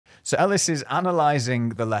So Elis is analysing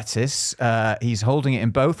the lettuce. He's holding it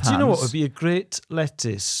in both hands. Do you know what would be a great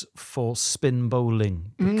lettuce for spin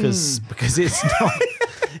bowling? Because it's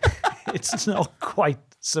not quite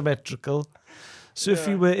symmetrical. So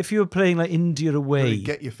if you were playing like India away, Really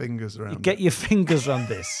get your fingers around. get your fingers around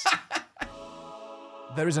this.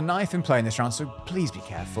 There is a knife in play in this round, so please be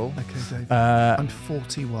careful. Okay, Dave. I'm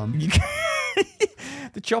 41.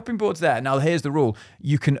 The chopping board's there. Now, here's the rule.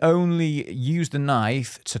 You can only use the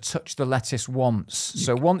knife to touch the lettuce once.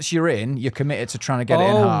 So once you're in, you're committed to trying to get it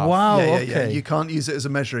in half. Oh, wow, yeah. okay. You can't use it as a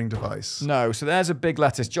measuring device. No, so there's a big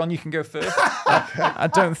lettuce. John, you can go first. I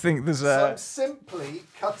don't think there's So a... I'm simply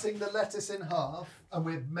cutting the lettuce in half, and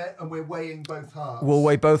we're weighing both halves. We'll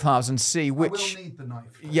weigh both halves and see which... I will need the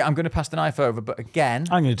knife. Yeah, I'm going to pass the knife over, but again...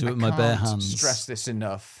 I'm going to do it with my bare can't hands. stress this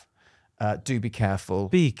enough. Do be careful.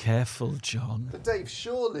 Be careful, John. But Dave,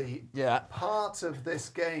 surely Yeah. part of this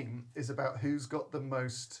game is about who's got the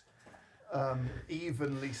most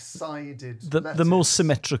evenly sided The lettuce. most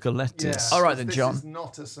symmetrical lettuce. Yeah, All right then, this John. is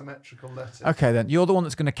not a symmetrical lettuce. Okay, then. You're the one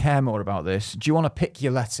that's going to care more about this. Do you want to pick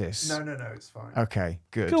your lettuce? No, it's fine. Okay,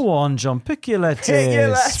 good. Go on, John. Pick your lettuce. Pick your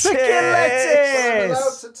lettuce. Pick your I'm lettuce.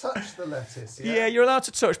 allowed to touch the lettuce, yeah? Yeah, you're allowed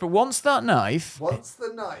to touch, but once that knife Once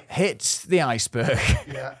the knife... hits the iceberg,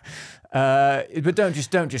 Yeah. but don't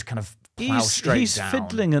just kind of plow straight He's down.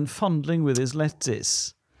 fiddling and fondling with his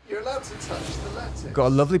lettuce. You're allowed to touch the lettuce. Got a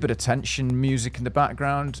lovely bit of tension music in the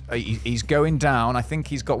background. He's going down. I think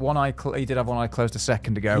he's got one eye. He did have one eye closed a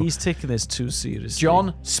second ago. He's taking this too seriously.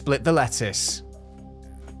 John, split the lettuce.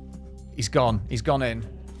 He's gone. He's gone in.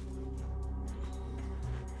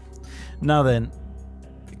 Now then,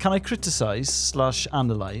 can I criticise /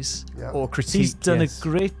 analyse? Yeah. Or critique. He's done yes. a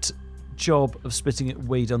great job of splitting it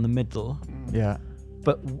way down the middle, Yeah.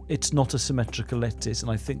 but it's not a symmetrical lettuce,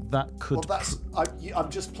 and I think that could... Well, that's...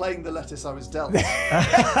 I'm just playing the lettuce I was dealt.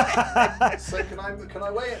 So can I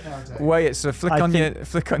weigh it now, Dave? Weigh it. So flick I on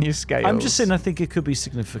think- your scales. I'm just saying I think it could be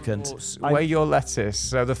significant. Weigh your lettuce.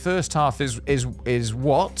 So the first half is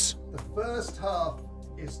what? The first half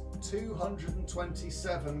is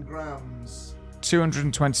 227 grams.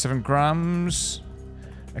 227 grams.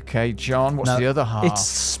 Okay, John, what's Now, the other half? It's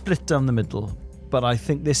split down the middle, but I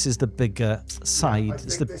think this is the bigger side. I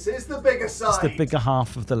think this is the bigger side. It's the bigger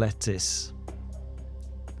half of the lettuce.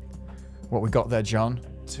 What we got there, John?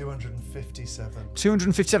 257.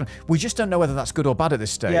 257. We just don't know whether that's good or bad at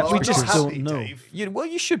this stage. Yeah, we I'm just not don't happy, know. Dave. Well,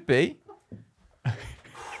 you should be.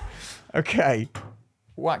 Okay.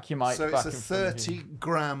 Whack your mic So back it's a in front of you.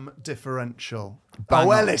 30-gram differential. Bang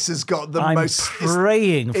on. Elis has got the I'm most...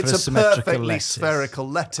 praying for it's a symmetrical perfectly lettuce. spherical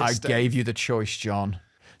lettuce. I Dave. gave you the choice, John.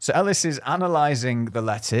 So Elis is analysing the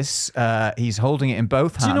lettuce. He's holding it in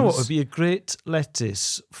both hands. Do you know what would be a great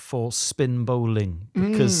lettuce for spin bowling?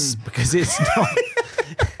 Because it's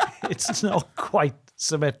not quite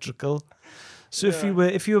symmetrical. So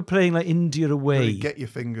if you were playing like India away, Really get your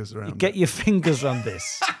fingers around. get your fingers around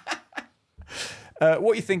this.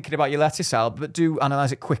 What are you thinking about your lettuce, Al? But do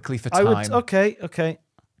analyse it quickly for I time. would. Okay.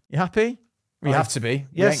 You happy? We have to be.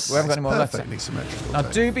 Yes. We haven't got any more perfectly lettuce. symmetrical. Now,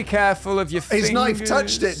 Dave. do be careful of your fingers. His knife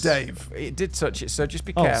touched it, Dave. It did touch it, so just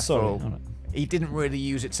be Oh, careful. sorry. All right. He didn't really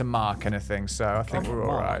use it to mark anything, so I think we're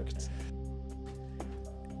all right.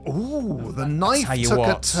 Ooh, the knife tell you took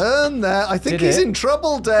what. a turn there. I think Did he's it? in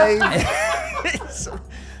trouble, Dave.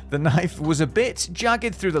 The knife was a bit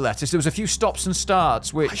jagged through the lettuce. There was a few stops and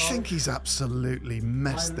starts, I which... think he's absolutely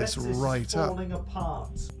messed this right up.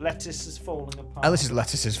 apart. Lettuce is falling apart. Elis's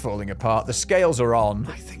lettuce is falling apart. The scales are on.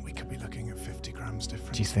 I think we could be looking at 50 grams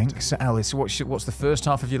difference. Do you think? So, Elis, what's the first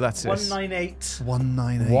half of your lettuce? 198.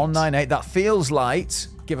 198. 198. That feels light,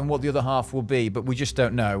 given what the other half will be, but we just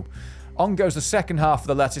don't know. On goes the second half of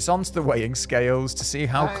the lettuce onto the weighing scales to see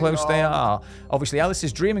how close they are. Obviously, Elis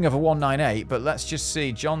is dreaming of a 198, but let's just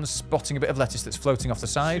see. John's spotting a bit of lettuce that's floating off the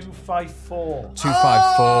side. 254.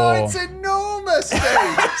 254. Oh, it's enormous, Dave.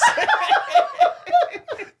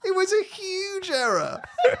 It was a huge error.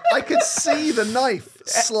 I could see the knife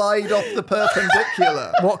slide off the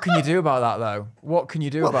perpendicular. What can you do about that, though? What can you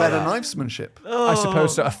do Well, about better that? knifesmanship. I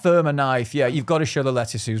suppose so. A firmer knife. Yeah, you've got to show the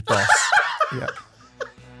lettuce who's boss. Yeah.